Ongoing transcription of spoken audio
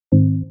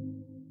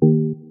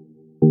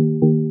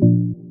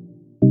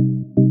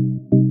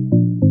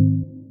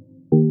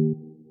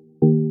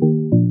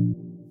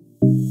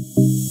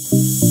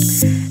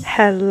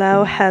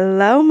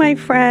Hello, my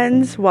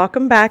friends.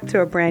 Welcome back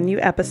to a brand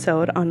new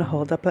episode on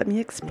Hold Up, Let Me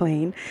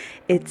Explain.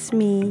 It's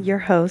me, your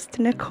host,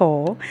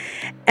 Nicole,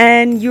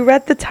 and you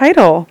read the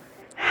title.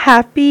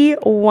 Happy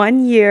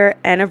 1 year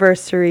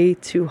anniversary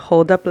to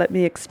Hold Up, Let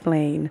Me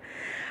Explain,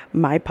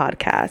 my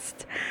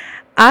podcast.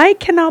 I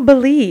cannot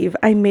believe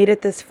I made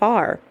it this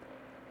far.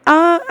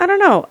 I don't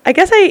know. I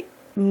guess I'm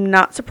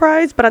not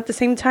surprised, but at the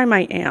same time,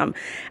 I am.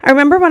 I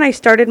remember when I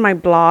started my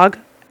blog,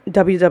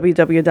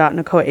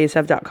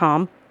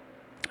 www.nicoleasef.com.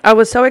 I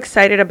was so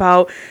excited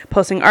about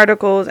posting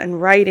articles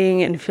and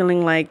writing and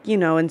feeling like,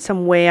 in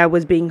some way I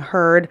was being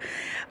heard.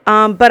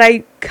 But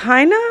I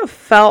kind of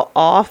fell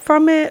off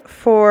from it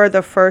for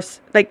the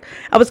first, I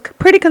was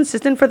pretty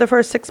consistent for the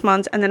first 6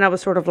 months. And then I was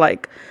sort of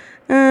like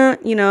in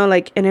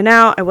and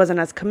out. I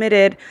wasn't as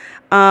committed.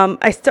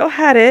 I still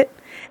had it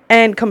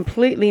and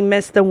completely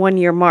missed the 1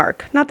 year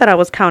mark. Not that I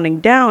was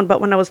counting down,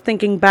 but when I was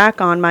thinking back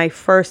on my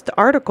first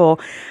article,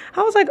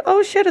 I was like,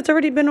 oh shit, it's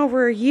already been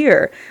over a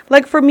year.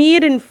 Like for me, it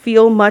didn't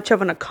feel much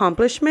of an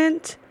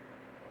accomplishment,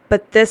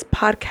 but this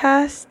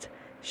podcast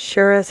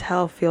sure as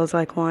hell feels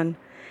like one.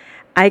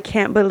 I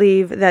can't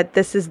believe that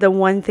this is the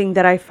one thing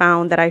that I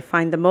found that I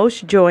find the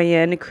most joy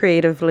in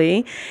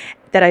creatively,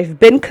 that I've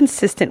been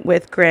consistent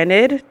with.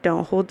 Granted,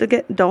 don't hold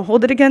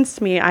it against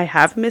me. I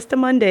have missed a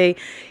Monday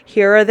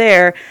here or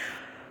there.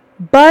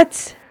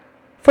 But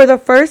for the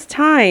first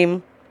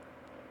time,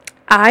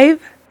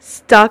 I've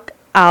stuck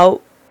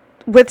out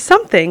with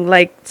something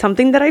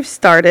that I've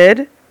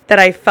started that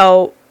I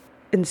felt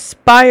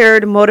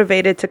inspired,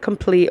 motivated to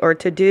complete or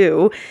to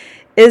do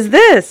is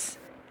this.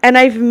 And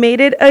I've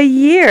made it a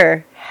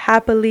year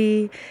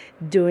happily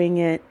doing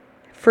it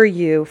for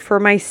you, for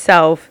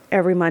myself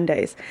every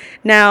Mondays.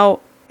 Now,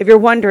 if you're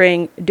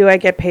wondering, do I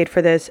get paid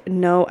for this?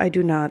 No, I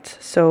do not.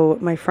 So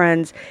my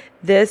friends,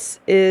 this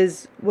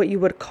is what you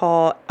would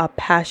call a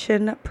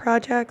passion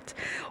project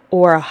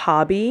or a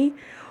hobby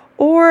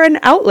or an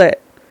outlet.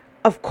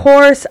 Of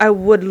course, I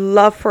would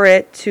love for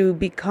it to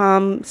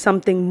become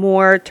something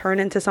more, turn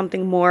into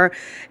something more.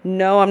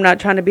 No, I'm not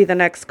trying to be the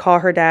next Call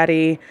Her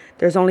Daddy.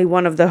 There's only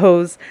one of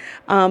those.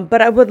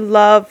 But I would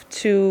love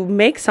to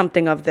make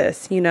something of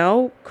this,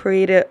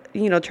 create it,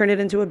 turn it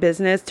into a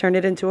business, turn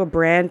it into a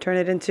brand, turn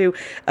it into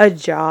a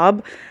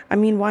job. I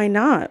mean, why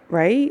not,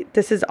 right?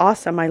 This is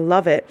awesome. I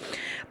love it.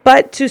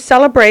 But to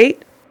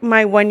celebrate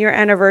my 1 year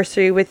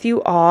anniversary with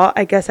you all,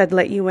 I guess I'd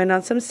let you in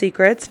on some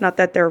secrets. Not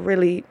that they're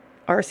really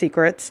are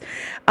secrets.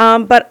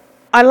 But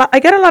I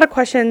get a lot of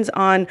questions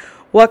on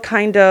what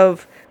kind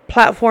of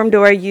platform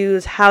do I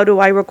use? How do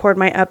I record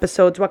my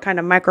episodes? What kind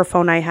of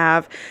microphone I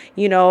have?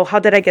 How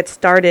did I get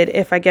started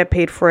if I get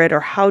paid for it, or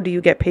how do you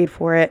get paid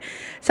for it?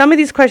 Some of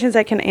these questions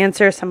I can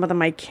answer. Some of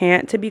them I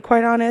can't, to be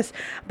quite honest.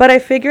 But I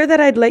figure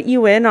that I'd let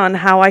you in on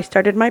how I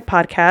started my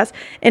podcast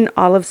in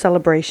olive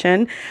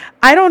celebration.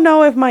 I don't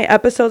know if my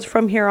episodes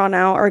from here on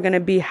out are going to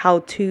be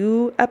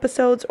how-to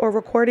episodes or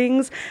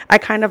recordings. I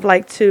kind of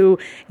like to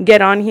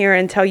get on here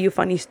and tell you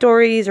funny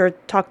stories or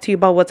talk to you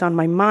about what's on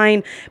my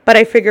mind. But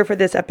I figure for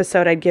this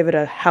episode, I'd give it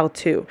a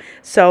how-to.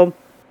 So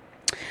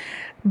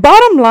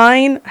bottom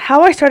line,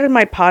 how I started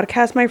my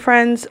podcast, my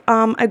friends,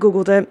 I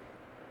Googled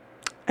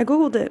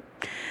it.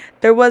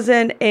 There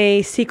wasn't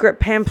a secret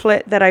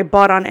pamphlet that I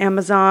bought on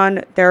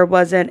Amazon. There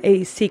wasn't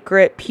a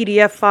secret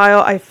PDF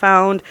file I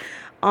found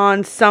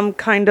on some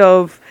kind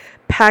of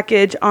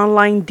package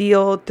online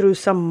deal through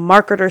some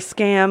marketer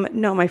scam.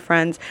 No, my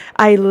friends,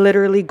 I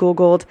literally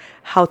Googled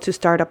how to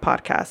start a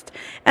podcast.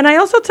 And I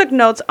also took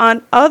notes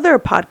on other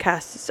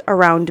podcasts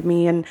around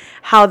me and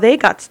how they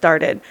got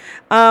started.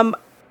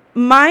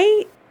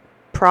 My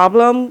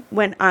problem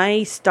when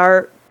I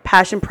start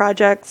passion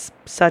projects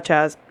such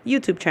as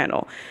YouTube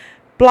channel,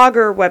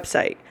 blogger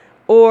website,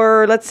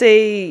 or let's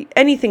say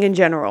anything in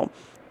general,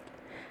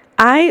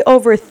 I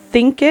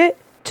overthink it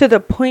to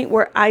the point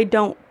where I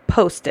don't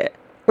post it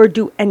or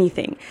do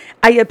anything.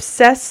 I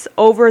obsess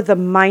over the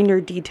minor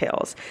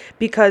details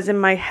because in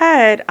my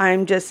head,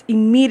 I'm just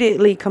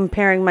immediately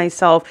comparing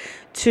myself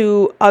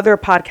to other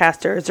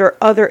podcasters or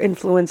other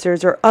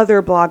influencers or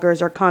other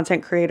bloggers or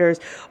content creators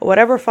or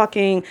whatever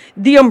fucking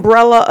the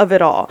umbrella of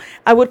it all.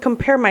 I would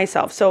compare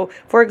myself. So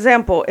for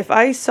example, if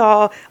I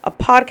saw a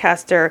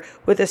podcaster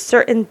with a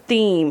certain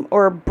theme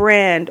or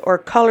brand or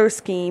color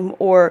scheme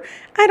or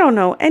I don't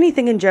know,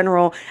 anything in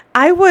general,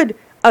 I would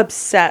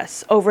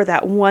obsess over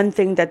that one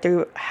thing that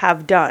they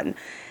have done.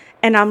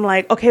 And I'm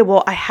like, okay,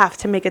 well, I have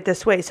to make it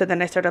this way. So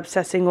then I start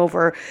obsessing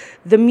over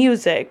the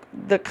music,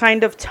 the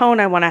kind of tone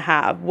I want to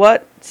have.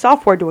 What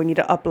software do I need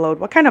to upload?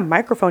 What kind of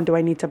microphone do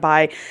I need to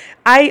buy?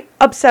 I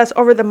obsess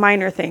over the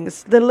minor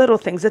things, the little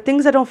things, the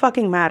things that don't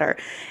fucking matter.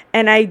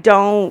 And I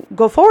don't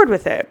go forward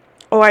with it.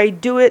 Or I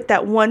do it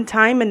that one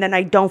time and then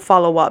I don't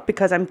follow up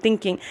because I'm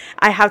thinking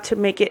I have to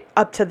make it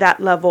up to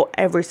that level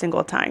every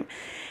single time.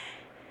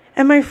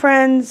 And my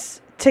friends,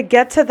 to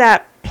get to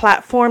that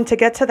platform, to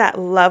get to that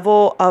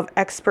level of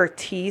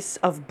expertise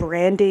of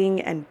branding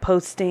and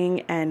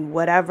posting and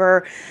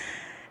whatever,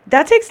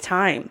 that takes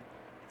time.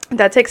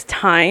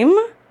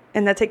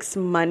 and that takes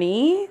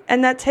money,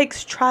 and that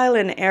takes trial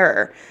and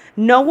error.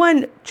 No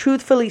one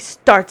truthfully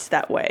starts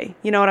that way.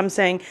 You know what I'm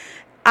saying?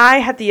 I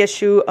had the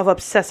issue of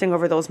obsessing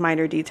over those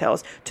minor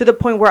details to the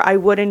point where I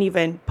wouldn't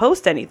even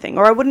post anything,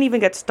 or I wouldn't even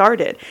get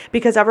started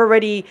because I've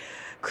already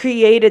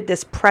created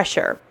this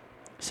pressure.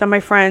 So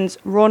my friends,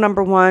 rule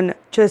number one,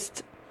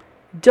 just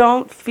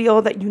don't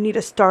feel that you need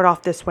to start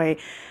off this way.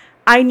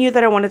 I knew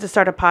that I wanted to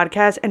start a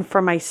podcast, and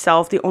for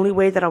myself, the only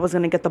way that I was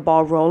going to get the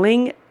ball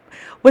rolling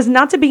was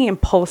not to be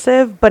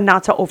impulsive, but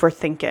not to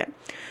overthink it.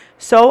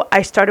 So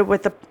I started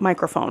with the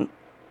microphone.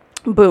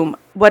 Boom.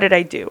 What did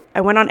I do?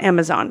 I went on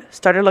Amazon,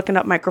 started looking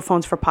up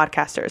microphones for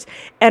podcasters,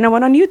 and I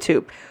went on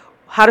YouTube.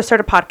 How to start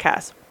a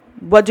podcast.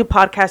 What do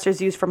podcasters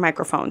use for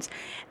microphones?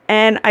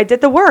 And I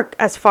did the work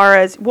as far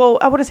as, well,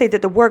 I wouldn't say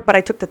did the work, but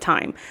I took the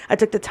time. I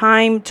took the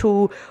time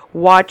to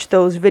watch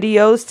those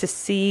videos to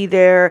see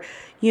their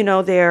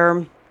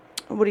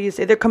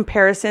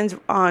comparisons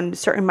on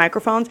certain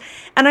microphones.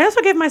 And I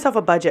also gave myself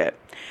a budget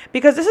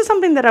because this is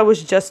something that I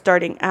was just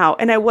starting out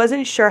and I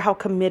wasn't sure how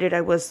committed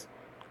I was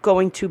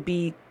going to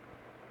be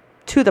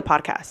to the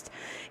podcast,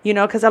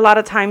 because a lot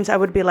of times I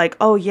would be like,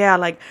 oh yeah,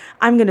 like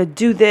I'm going to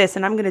do this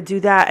and I'm going to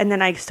do that. And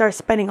then I start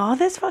spending all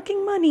this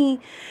fucking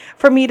money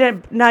for me to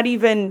not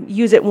even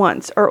use it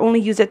once or only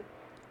use it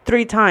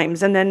 3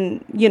 times. And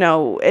then,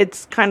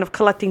 it's kind of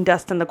collecting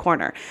dust in the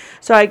corner.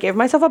 So I gave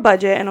myself a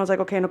budget and I was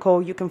like, okay,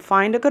 Nicole, you can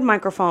find a good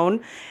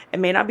microphone. It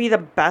may not be the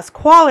best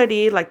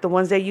quality, like the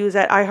ones they use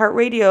at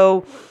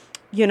iHeartRadio,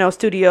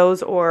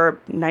 studios or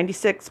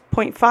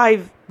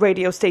 96.5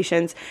 radio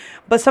stations,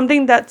 but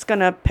something that's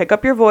going to pick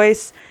up your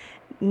voice,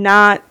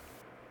 not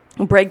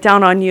break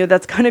down on you,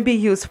 that's going to be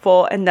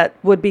useful and that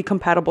would be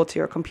compatible to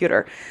your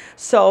computer.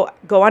 So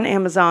go on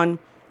Amazon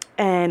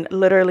and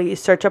literally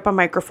search up a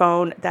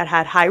microphone that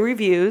had high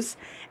reviews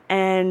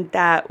and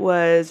that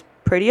was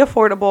pretty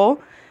affordable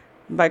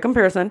by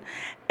comparison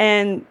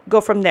and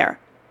go from there.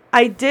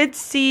 I did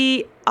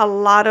see a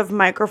lot of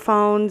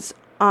microphones.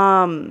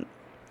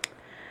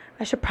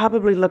 I should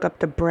probably look up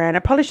the brand.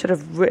 I probably should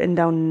have written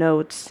down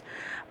notes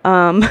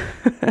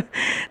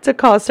to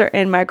call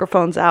certain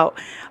microphones out.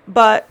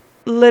 But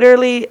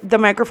literally the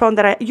microphone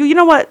that you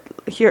know what?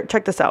 Here,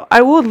 check this out.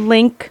 I will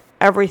link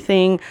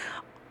everything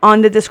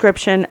on the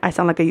description. I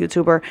sound like a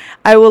YouTuber.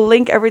 I will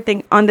link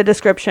everything on the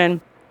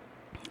description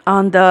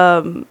on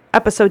the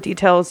episode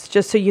details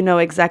just so you know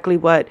exactly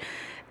what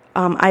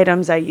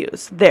items I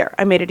use. There,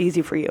 I made it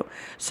easy for you.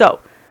 So,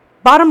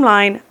 bottom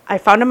line, I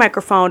found a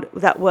microphone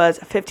that was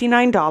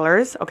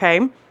 $59,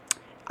 okay?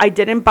 I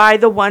didn't buy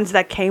the ones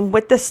that came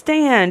with the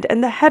stand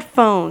and the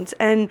headphones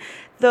and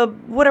the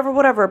whatever,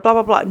 blah,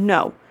 blah, blah.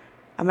 No,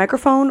 a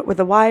microphone with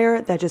a wire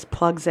that just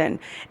plugs in.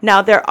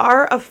 Now, there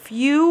are a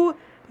few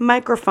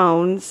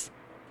microphones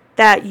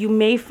that you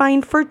may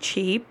find for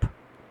cheap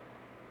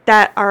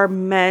that are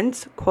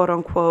meant, quote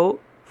unquote,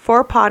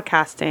 for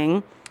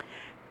podcasting.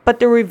 But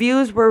the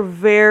reviews were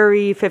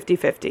very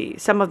 50-50.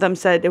 Some of them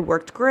said it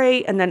worked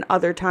great. And then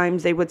other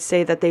times they would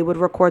say that they would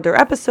record their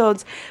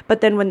episodes. But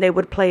then when they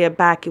would play it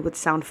back, it would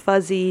sound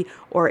fuzzy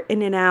or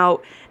in and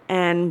out.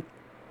 And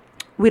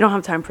we don't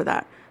have time for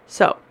that.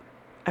 So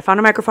I found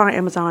a microphone on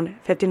Amazon,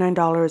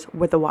 $59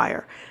 with a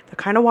wire. The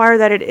kind of wire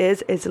that it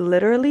is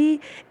literally,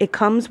 it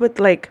comes with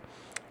like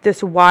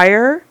this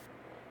wire.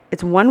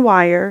 It's one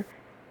wire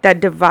that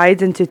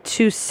divides into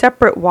 2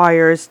 separate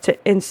wires to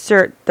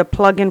insert the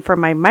plug-in for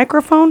my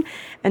microphone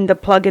and the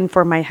plug-in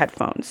for my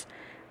headphones.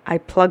 I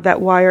plug that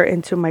wire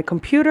into my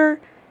computer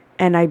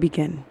and I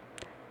begin.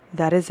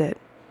 That is it.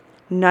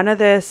 None of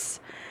this,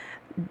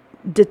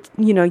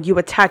 you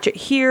attach it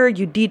here,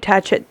 you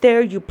detach it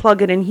there, you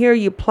plug it in here,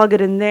 you plug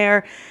it in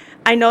there.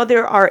 I know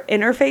there are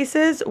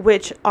interfaces,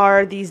 which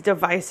are these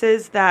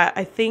devices that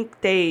I don't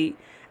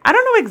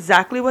know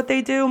exactly what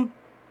they do,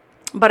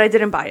 but I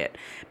didn't buy it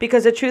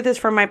because the truth is,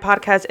 for my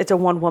podcast, it's a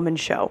one-woman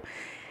show.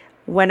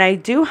 When I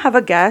do have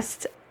a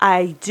guest,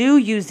 I do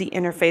use the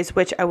interface,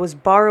 which I was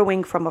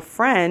borrowing from a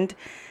friend.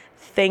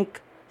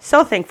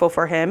 So thankful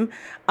for him.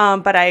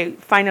 But I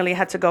finally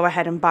had to go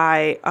ahead and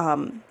buy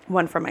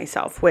one for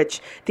myself, which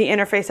the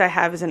interface I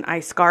have is an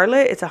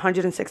iScarlett. It's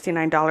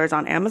 $169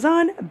 on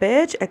Amazon.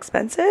 Bitch,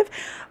 expensive,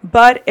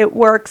 but it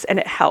works and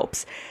it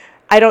helps.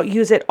 I don't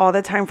use it all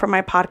the time for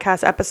my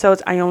podcast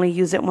episodes. I only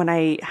use it when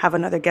I have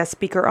another guest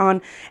speaker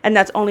on. And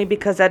that's only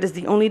because that is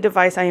the only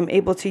device I am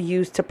able to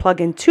use to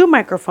plug in 2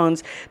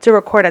 microphones to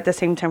record at the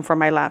same time for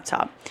my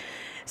laptop.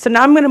 So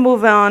now I'm going to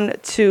move on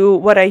to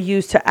what I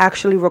use to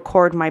actually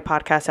record my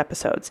podcast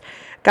episodes.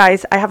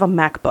 Guys, I have a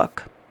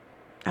MacBook.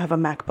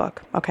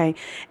 Okay?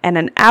 And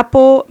an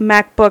Apple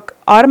MacBook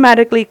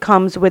automatically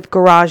comes with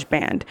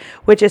GarageBand,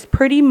 which is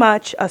pretty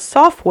much a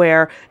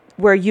software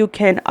where you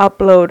can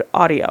upload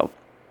audio.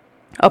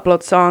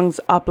 Upload songs,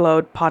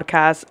 upload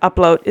podcasts,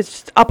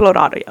 upload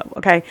audio,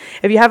 okay?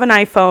 If you have an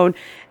iPhone,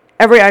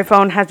 every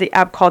iPhone has the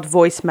app called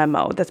Voice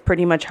Memo. That's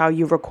pretty much how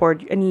you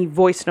record any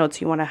voice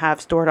notes you want to have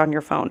stored on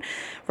your phone,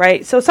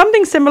 right? So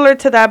something similar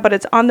to that, but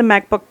it's on the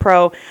MacBook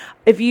Pro.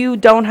 If you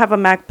don't have a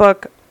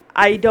MacBook,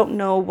 I don't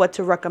know what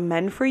to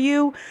recommend for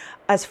you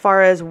as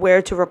far as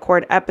where to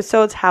record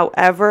episodes.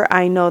 However,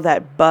 I know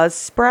that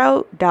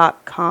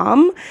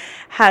buzzsprout.com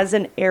has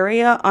an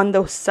area on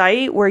the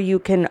site where you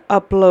can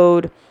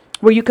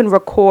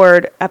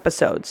record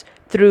episodes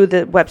through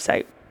the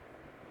website.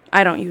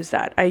 I don't use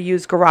that. I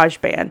use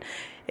GarageBand.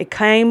 It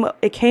came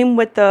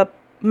with the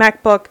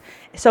MacBook,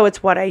 so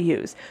it's what I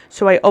use.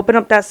 So I open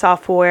up that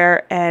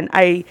software, and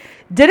I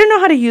didn't know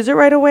how to use it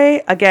right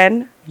away.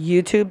 Again,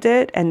 YouTube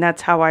did, and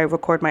that's how I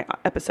record my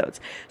episodes.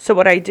 So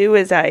what I do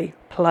is I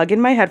plug in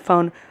my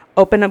headphone,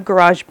 open up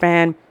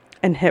GarageBand,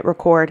 and hit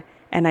record,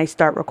 and I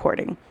start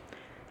recording.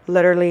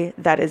 Literally,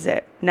 that is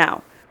it.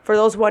 Now, for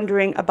those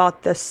wondering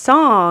about the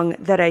song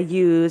that I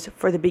use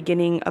for the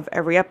beginning of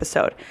every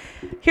episode,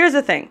 here's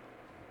the thing.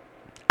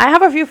 I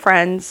have a few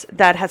friends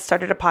that had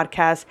started a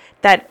podcast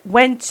that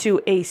went to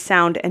a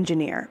sound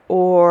engineer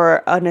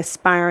or an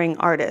aspiring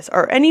artist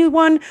or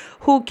anyone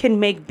who can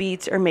make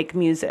beats or make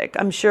music.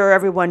 I'm sure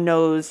everyone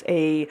knows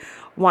a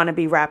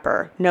wannabe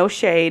rapper. No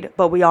shade,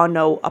 but we all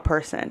know a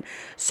person.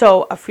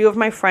 So a few of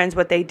my friends,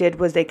 what they did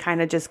was they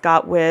kind of just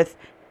got with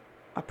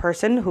a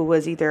person who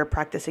was either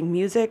practicing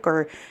music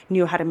or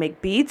knew how to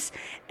make beats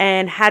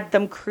and had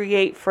them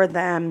create for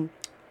them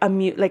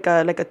like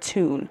a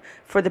tune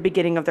for the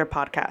beginning of their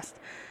podcast.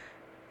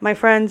 My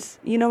friends,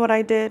 you know what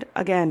I did?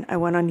 Again, I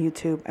went on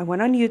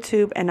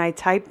YouTube and I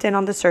typed in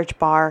on the search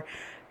bar,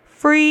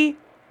 free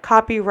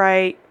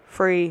copyright,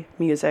 free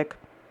music.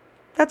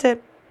 That's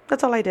it.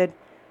 That's all I did.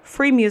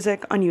 Free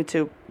music on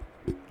YouTube.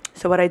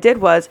 So what I did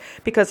was,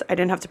 because I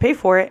didn't have to pay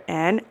for it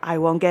and I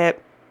won't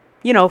get,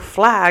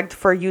 flagged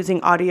for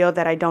using audio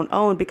that I don't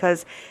own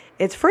because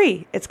it's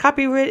free. It's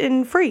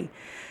copywritten free.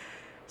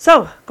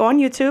 So go on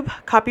YouTube,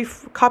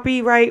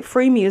 copyright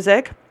free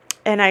music,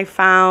 and I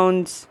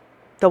found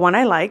the one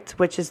I liked,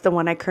 which is the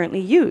one I currently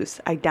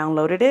use. I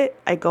downloaded it.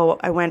 I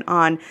went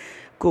on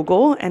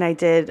Google and I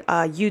did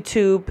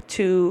YouTube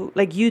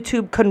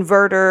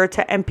converter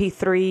to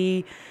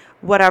MP3,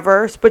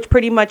 whatever, which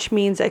pretty much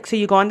means so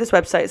you go on this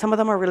website. Some of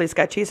them are really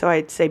sketchy, so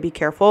I'd say be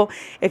careful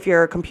if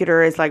your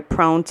computer is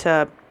prone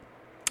to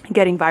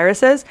getting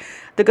viruses.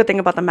 The good thing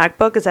about the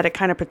MacBook is that it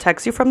kind of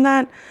protects you from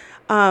that.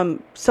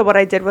 So what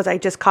I did was I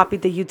just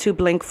copied the YouTube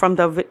link from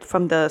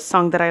the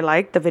song that I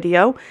liked, the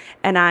video,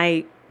 and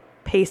I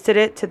pasted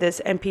it to this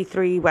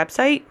MP3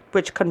 website,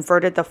 which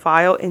converted the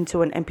file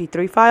into an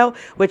MP3 file,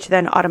 which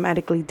then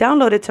automatically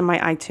downloaded to my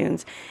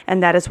iTunes.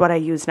 And that is what I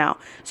use now.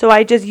 So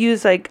I just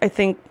use I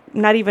think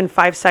not even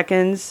 5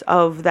 seconds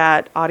of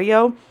that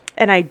audio,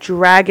 and I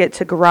drag it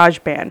to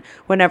GarageBand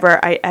whenever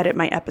I edit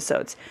my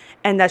episodes.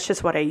 And that's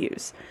just what I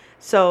use.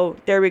 So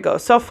there we go.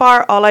 So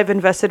far, all I've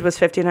invested was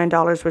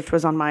 $59, which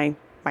was on my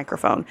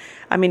microphone.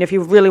 I mean, if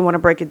you really want to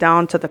break it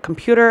down to the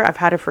computer, I've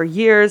had it for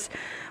years.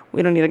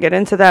 We don't need to get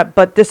into that,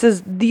 but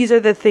these are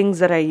the things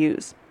that I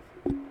use.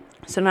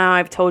 So now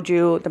I've told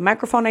you the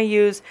microphone I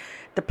use,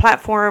 the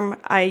platform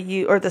I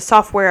use, or the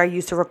software I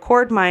use to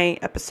record my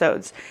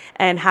episodes,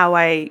 and how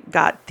I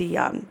got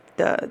the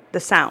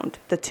sound,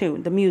 the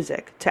tune, the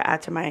music to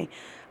add to my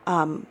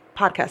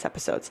podcast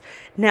episodes.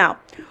 Now,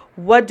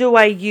 what do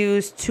I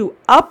use to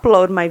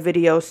upload my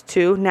videos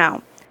to?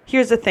 Now,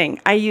 here's the thing.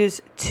 I use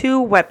 2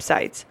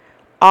 websites,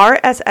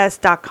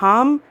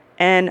 rss.com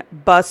and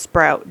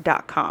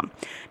buzzsprout.com.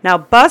 Now,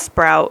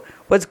 Buzzsprout,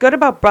 what's good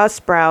about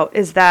Buzzsprout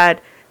is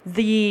that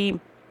the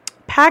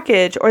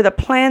package or the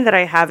plan that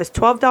I have is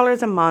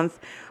 $12 a month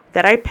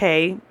that I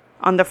pay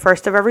on the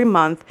first of every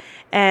month.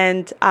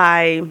 And so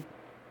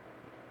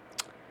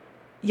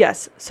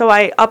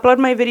I upload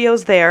my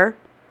videos there.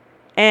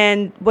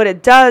 And what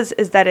it does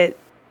is that it,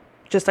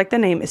 just like the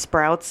name is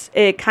Sprouts,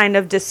 it kind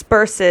of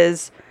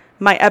disperses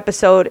my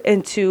episode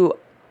into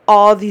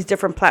all these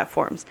different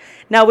platforms.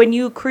 Now, when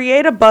you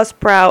create a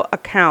Buzzsprout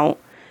account,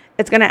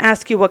 it's going to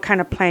ask you what kind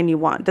of plan you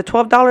want. The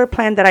 $12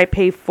 plan that I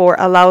pay for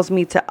allows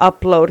me to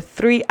upload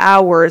 3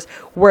 hours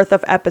worth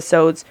of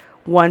episodes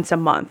once a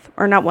month,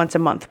 or not once a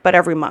month, but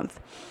every month.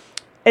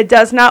 It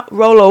does not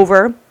roll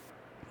over.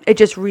 It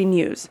just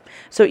renews.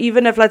 So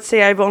even if, let's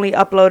say, I've only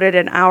uploaded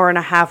an hour and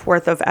a half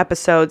worth of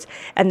episodes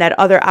and that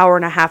other hour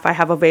and a half I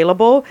have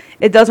available,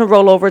 it doesn't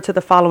roll over to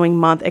the following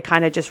month. It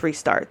kind of just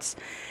restarts.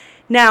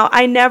 Now,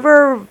 I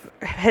never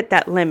hit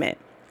that limit.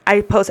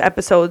 I post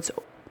episodes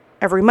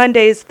every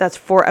Mondays. That's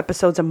 4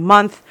 episodes a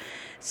month.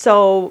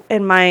 So,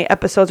 and my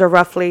episodes are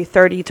roughly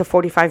 30 to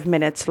 45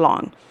 minutes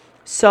long.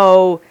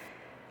 So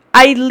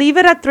I leave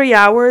it at 3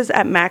 hours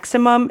at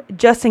maximum,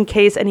 just in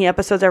case any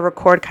episodes I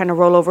record kind of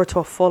roll over to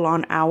a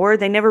full-on hour.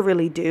 They never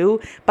really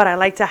do, but I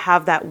like to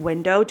have that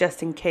window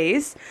just in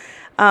case.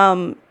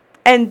 And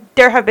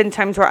there have been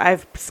times where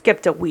I've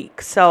skipped a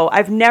week. So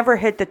I've never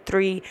hit the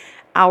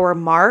 3-hour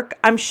mark.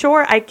 I'm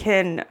sure I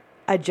can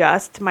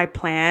adjust my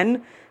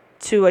plan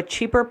to a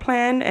cheaper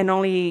plan and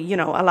only,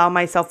 allow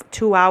myself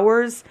 2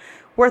 hours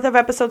worth of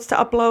episodes to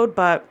upload,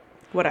 but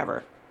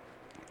whatever.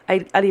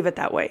 I leave it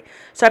that way.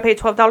 So I pay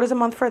 $12 a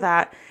month for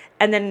that.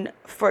 And then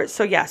for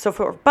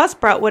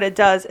Buzzsprout, what it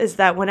does is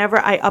that whenever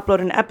I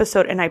upload an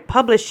episode and I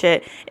publish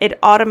it, it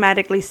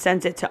automatically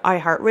sends it to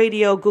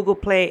iHeartRadio, Google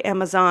Play,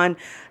 Amazon,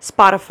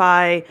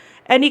 Spotify,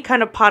 any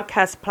kind of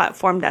podcast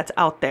platform that's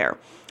out there.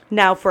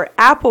 Now, for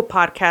Apple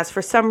Podcasts,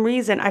 for some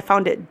reason, I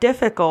found it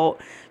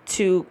difficult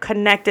to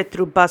connect it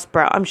through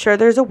Buzzsprout. I'm sure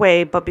there's a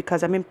way, but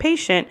because I'm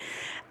impatient,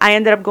 I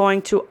ended up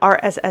going to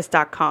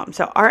RSS.com.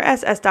 So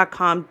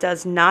RSS.com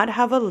does not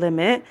have a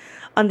limit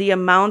on the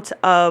amount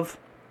of,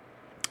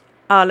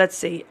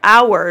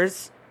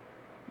 hours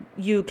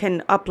you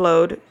can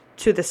upload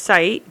to the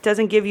site. It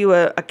doesn't give you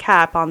a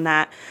cap on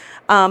that.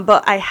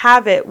 But I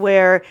have it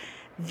where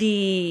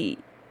the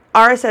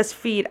RSS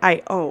feed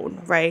I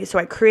own, right? So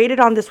I create it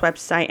on this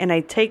website and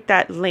I take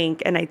that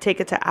link and I take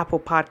it to Apple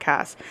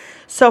Podcasts.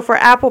 So for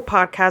Apple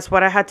Podcasts,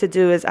 what I had to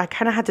do is I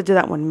kind of had to do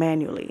that one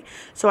manually.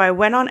 So I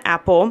went on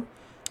Apple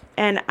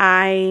and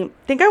I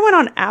think I went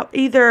on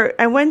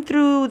I went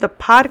through the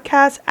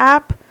podcast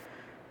app,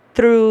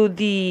 through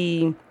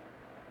the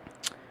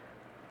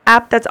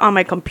app that's on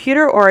my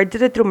computer, or I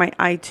did it through my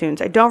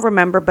iTunes. I don't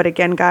remember, but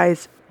again,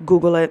 guys,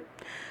 Google it.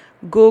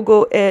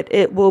 Google it.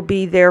 It will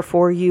be there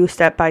for you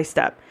step by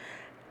step.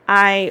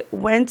 I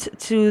went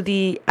to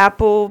the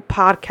Apple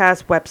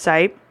Podcast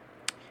website,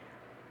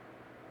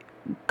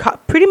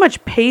 pretty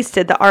much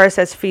pasted the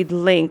RSS feed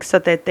link so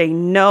that they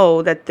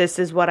know that this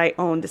is what I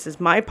own. This is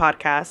my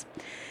podcast.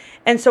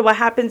 And so what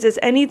happens is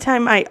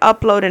anytime I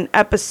upload an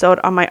episode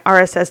on my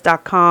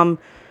RSS.com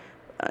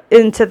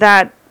into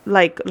that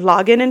like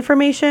login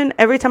information,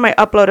 every time I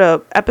upload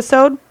a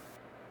episode,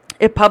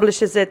 it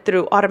publishes it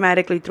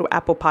automatically through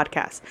Apple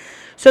Podcasts.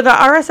 So the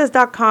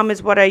RSS.com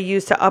is what I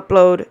use to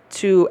upload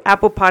to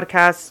Apple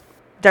Podcasts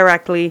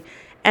directly.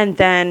 And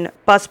then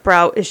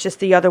Buzzsprout is just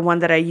the other one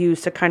that I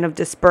use to kind of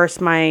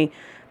disperse my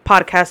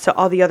podcast to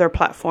all the other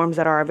platforms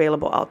that are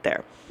available out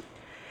there.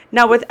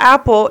 Now with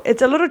Apple,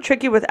 it's a little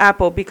tricky with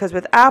Apple because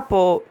with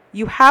Apple,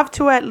 you have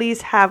to at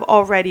least have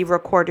already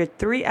recorded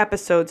 3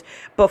 episodes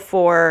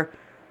before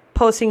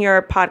posting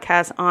your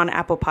podcast on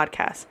Apple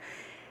Podcasts.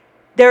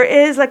 There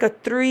is like a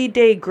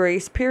 3-day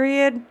grace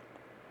period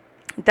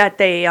that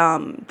they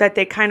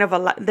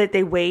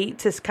wait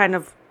to kind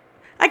of,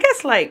 I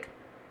guess, like,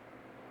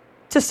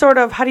 to sort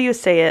of, how do you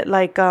say it?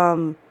 Like,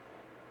 not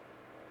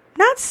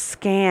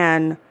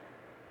scan,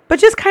 but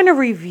just kind of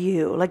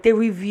review. Like, they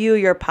review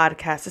your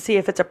podcast to see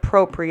if it's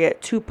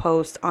appropriate to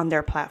post on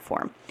their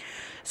platform.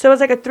 So it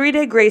was like a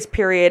 3-day grace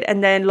period,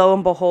 and then lo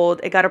and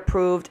behold, it got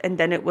approved, and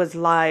then it was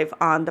live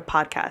on the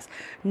podcast.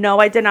 No,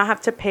 I did not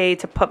have to pay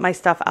to put my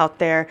stuff out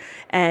there,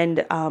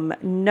 and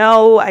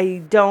no, I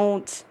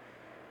don't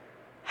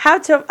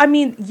have to. I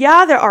mean,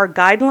 yeah, there are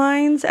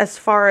guidelines as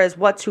far as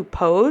what to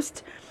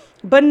post,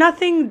 but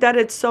nothing that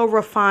it's so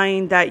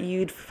refined that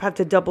you'd have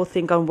to double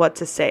think on what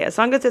to say. As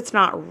long as it's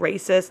not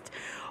racist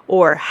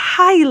or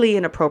highly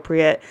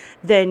inappropriate,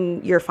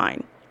 then you're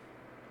fine.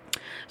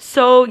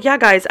 So yeah,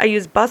 guys, I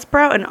use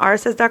Buzzsprout and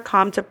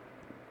RSS.com to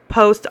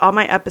post all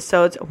my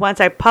episodes.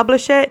 Once I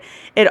publish it,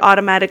 it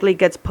automatically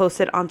gets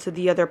posted onto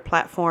the other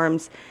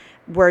platforms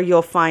where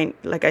you'll find,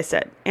 like I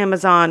said,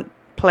 Amazon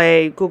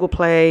Play, Google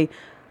Play,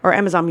 or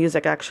Amazon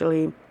Music,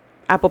 actually,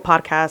 Apple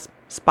Podcasts,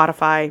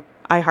 Spotify,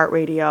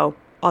 iHeartRadio,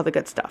 all the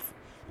good stuff.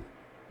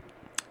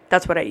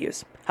 That's what I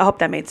use. I hope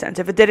that made sense.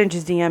 If it didn't,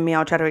 just DM me.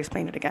 I'll try to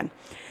explain it again.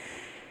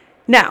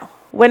 Now,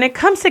 when it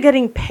comes to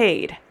getting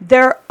paid,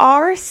 there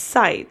are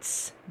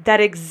sites that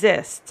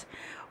exist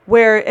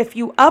where if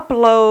you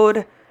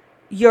upload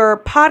your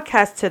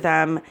podcast to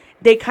them,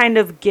 they kind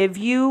of give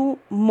you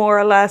more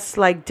or less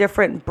like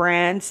different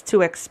brands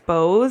to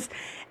expose.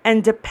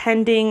 And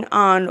depending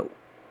on,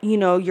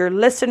 your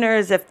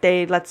listeners, if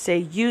they, let's say,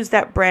 use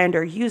that brand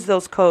or use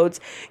those codes,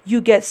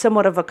 you get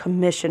somewhat of a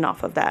commission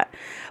off of that.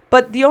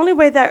 But the only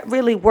way that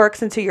really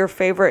works into your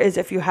favor is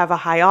if you have a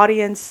high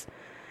audience.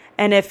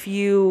 And if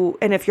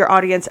your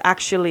audience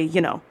actually,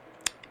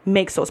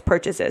 makes those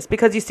purchases.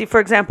 Because you see, for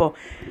example,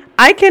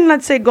 I can,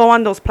 let's say, go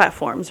on those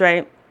platforms,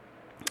 right?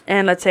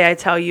 And let's say I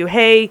tell you,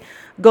 hey,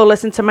 go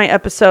listen to my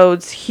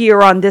episodes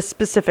here on this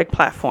specific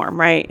platform,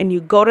 right? And you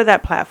go to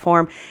that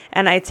platform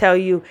and I tell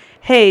you,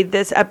 hey,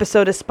 this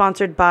episode is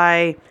sponsored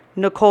by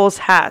Nicole's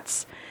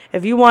Hats.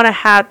 If you want a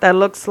hat that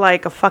looks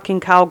like a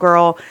fucking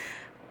cowgirl,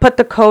 put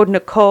the code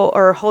Nicole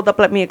or hold up,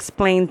 let me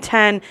explain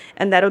 10,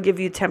 and that'll give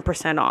you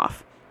 10%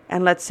 off.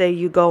 And let's say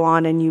you go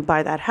on and you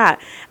buy that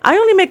hat. I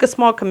only make a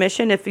small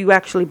commission if you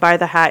actually buy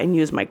the hat and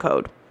use my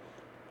code.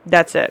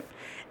 That's it.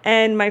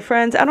 And my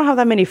friends, I don't have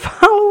that many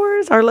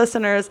followers or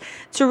listeners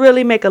to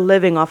really make a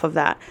living off of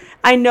that.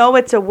 I know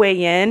it's a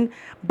way in,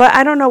 but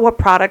I don't know what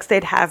products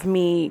they'd have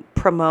me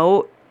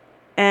promote.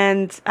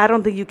 And I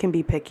don't think you can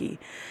be picky.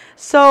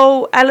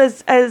 So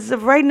as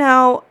of right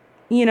now,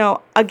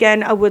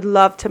 again, I would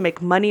love to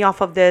make money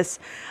off of this.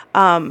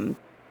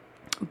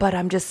 But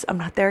I'm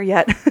not there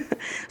yet.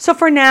 So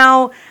for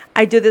now,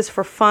 I do this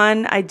for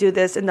fun. I do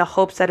this in the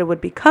hopes that it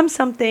would become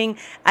something.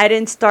 I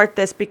didn't start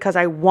this because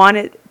I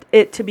wanted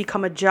it to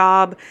become a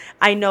job.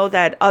 I know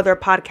that other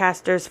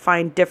podcasters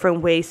find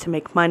different ways to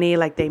make money,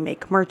 like they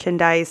make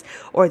merchandise,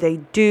 or they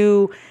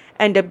do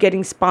end up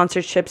getting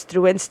sponsorships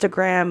through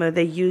Instagram, or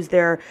they use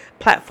their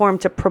platform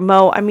to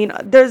promote. I mean,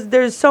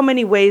 there's so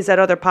many ways that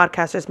other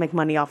podcasters make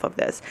money off of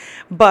this.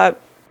 But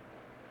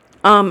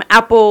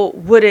Apple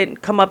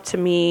wouldn't come up to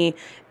me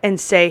and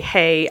say,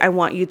 hey, I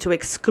want you to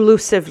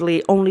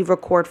exclusively only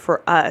record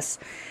for us.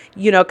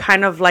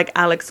 Kind of like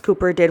Alex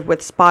Cooper did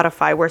with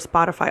Spotify, where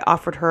Spotify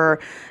offered her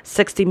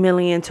 $60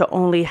 million to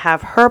only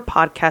have her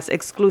podcast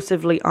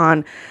exclusively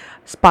on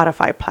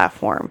Spotify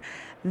platform.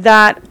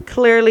 That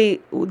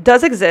clearly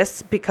does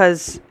exist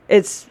because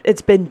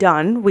it's been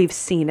done. We've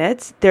seen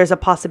it. There's a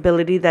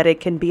possibility that it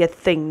can be a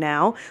thing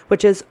now,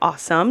 which is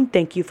awesome.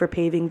 Thank you for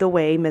paving the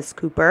way, Miss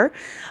Cooper.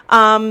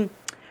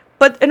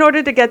 But in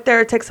order to get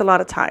there, it takes a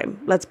lot of time.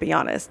 Let's be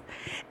honest.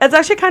 It's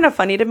actually kind of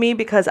funny to me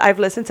because I've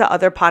listened to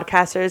other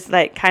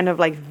podcasters kind of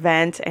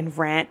vent and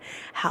rant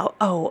how,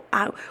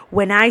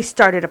 when I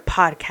started a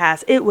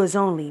podcast, it was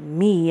only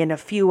me and a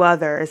few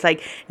others.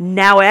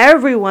 Now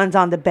everyone's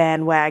on the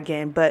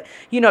bandwagon, but,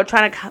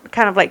 trying to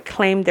kind of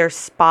claim their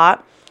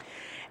spot.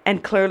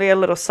 And clearly a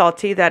little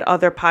salty that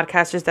other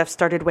podcasters that have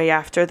started way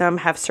after them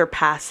have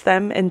surpassed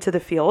them into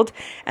the field.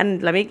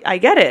 And I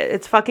get it.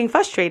 It's fucking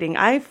frustrating.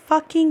 I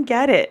fucking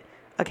get it.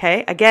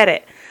 Okay, I get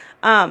it.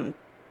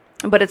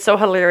 But it's so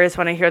hilarious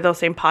when I hear those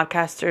same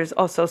podcasters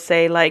also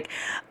say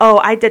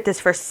I did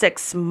this for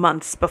 6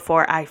 months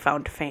before I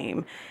found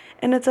fame.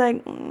 And it's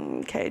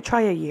okay,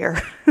 try a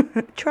year.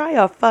 Try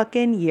a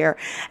fucking year.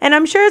 And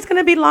I'm sure it's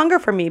going to be longer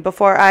for me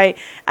before I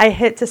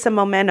hit to some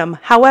momentum.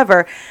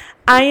 However,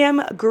 I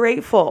am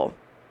grateful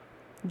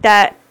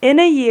that in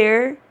a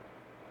year,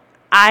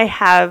 I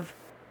have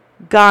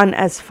gone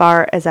as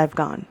far as I've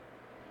gone.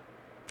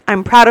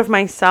 I'm proud of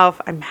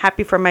myself. I'm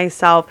happy for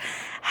myself.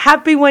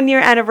 Happy 1 year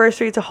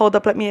anniversary to Hold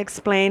Up, Let Me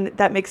Explain.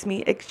 That makes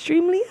me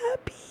extremely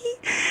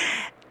happy.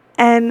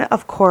 And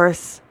of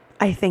course,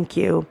 I thank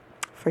you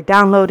for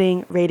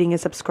downloading, rating, and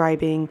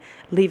subscribing,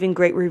 leaving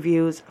great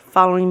reviews,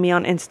 following me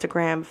on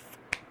Instagram,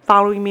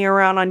 following me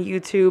around on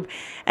YouTube,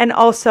 and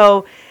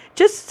also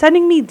just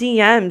sending me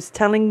DMs,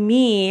 telling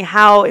me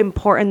how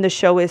important the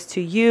show is to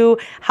you,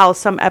 how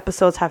some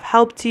episodes have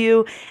helped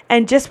you.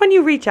 And just when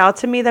you reach out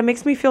to me, that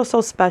makes me feel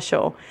so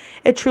special.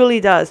 It truly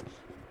does.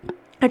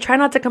 I try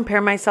not to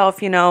compare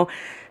myself,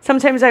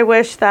 Sometimes I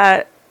wish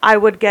that I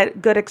would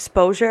get good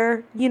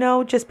exposure,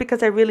 just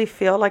because I really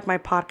feel like my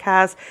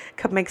podcast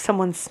could make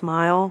someone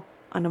smile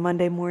on a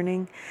Monday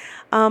morning.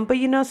 But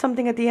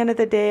something, at the end of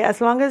the day,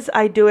 as long as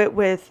I do it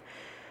with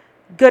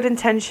good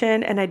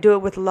intention and I do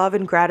it with love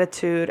and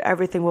gratitude,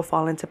 everything will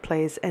fall into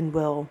place and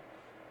will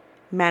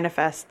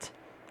manifest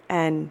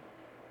and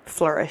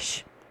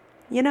flourish,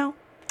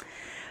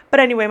 But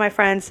anyway, my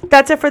friends,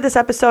 that's it for this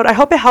episode. I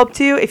hope it helped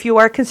you. If you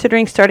are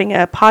considering starting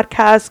a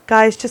podcast,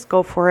 guys, just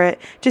go for it.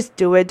 Just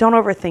do it. Don't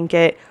overthink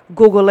it.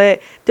 Google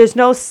it. There's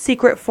no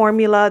secret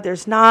formula.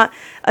 There's not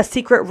a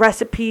secret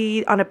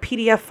recipe on a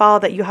PDF file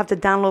that you have to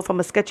download from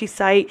a sketchy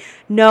site.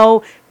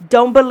 No,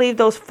 don't believe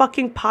those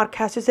fucking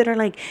podcasters that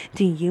are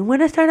do you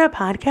want to start a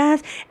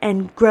podcast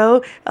and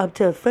grow up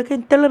to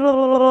fucking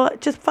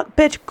just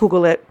bitch,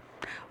 Google it.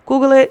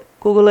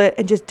 Google it,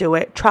 and just do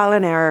it. Trial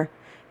and error.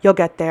 You'll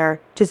get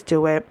there. Just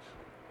do it.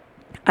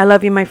 I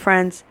love you, my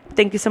friends.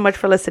 Thank you so much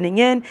for listening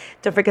in.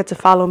 Don't forget to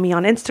follow me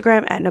on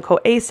Instagram at Nicole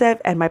Asef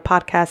and my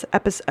podcast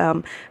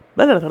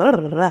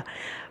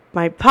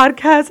my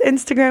podcast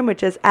Instagram,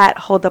 which is at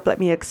Hold Up, Let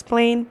Me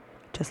Explain.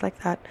 Just like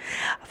that.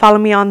 Follow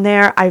me on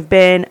there. I've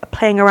been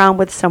playing around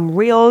with some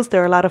reels.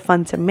 They're a lot of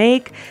fun to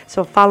make.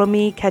 So follow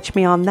me, catch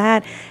me on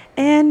that.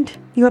 And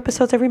new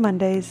episodes every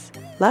Mondays.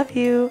 Love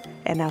you.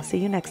 And I'll see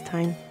you next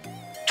time.